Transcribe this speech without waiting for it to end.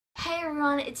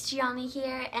everyone, it's Gianni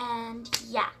here, and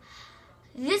yeah,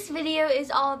 this video is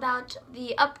all about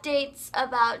the updates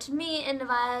about me and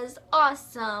Nevaeh's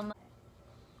awesome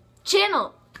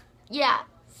channel. Yeah,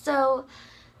 so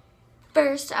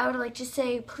first I would like to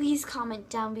say, please comment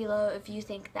down below if you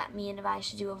think that me and Nevaeh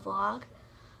should do a vlog.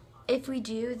 If we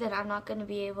do, then I'm not going to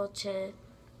be able to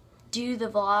do the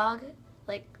vlog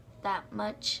like that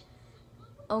much,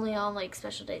 only on like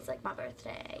special days like my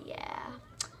birthday, yeah,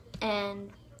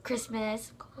 and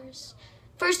Christmas, of course,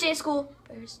 first day of school,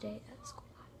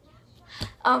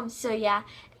 so yeah,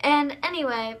 and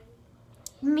anyway,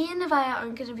 me and Nevaeh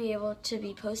aren't going to be able to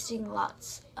be posting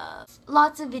lots of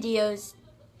videos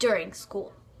during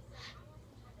school,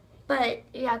 but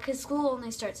yeah, because school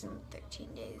only starts in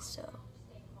 13 days, so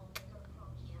yeah.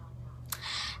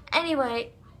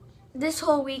 Anyway, this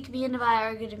whole week, me and Nevaeh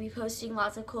are going to be posting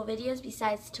lots of cool videos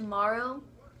besides tomorrow.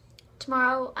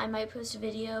 Tomorrow, I might post a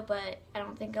video, but I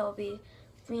don't think it'll be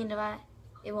with me and Nevaeh.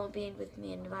 It won't be with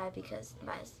me and Nevaeh because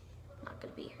Nevaeh's not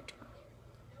going to be here tomorrow.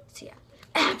 So yeah,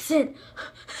 absent.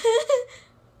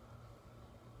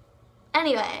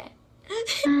 Anyway.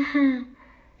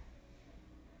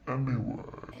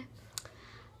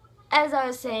 As I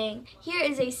was saying, here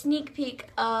is a sneak peek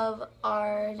of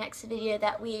our next video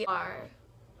that we are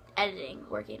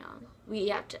working on. We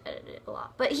have to edit it a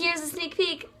lot. But here's a sneak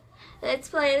peek. Let's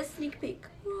play a sneak peek.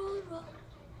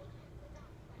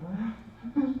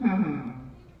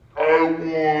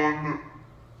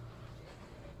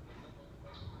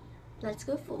 Let's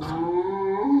go full.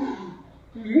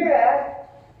 Yeah.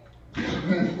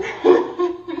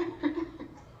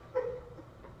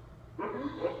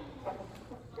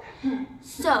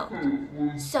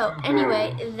 So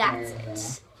anyway, that's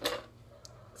it.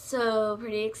 So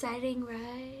pretty exciting,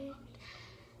 right?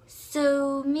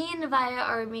 So me and Nevaeh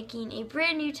are making a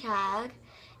brand new tag.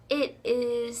 It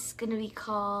is gonna be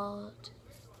called,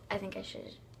 I don't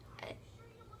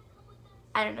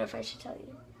know if I should tell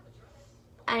you.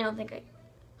 I don't think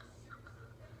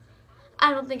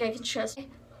I can trust you.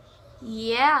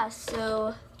 Yeah,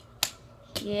 so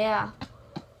yeah.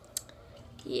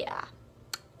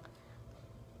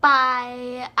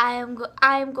 Bye.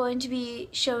 I am going to be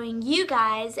showing you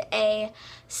guys a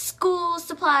school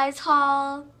supplies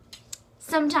haul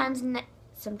sometime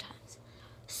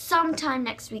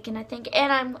next weekend, I think.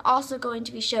 And I'm also going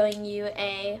to be showing you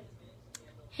a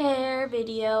hair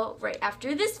video right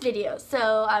after this video.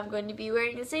 So I'm going to be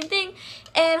wearing the same thing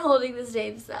and holding the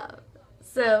same stuff.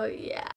 So yeah.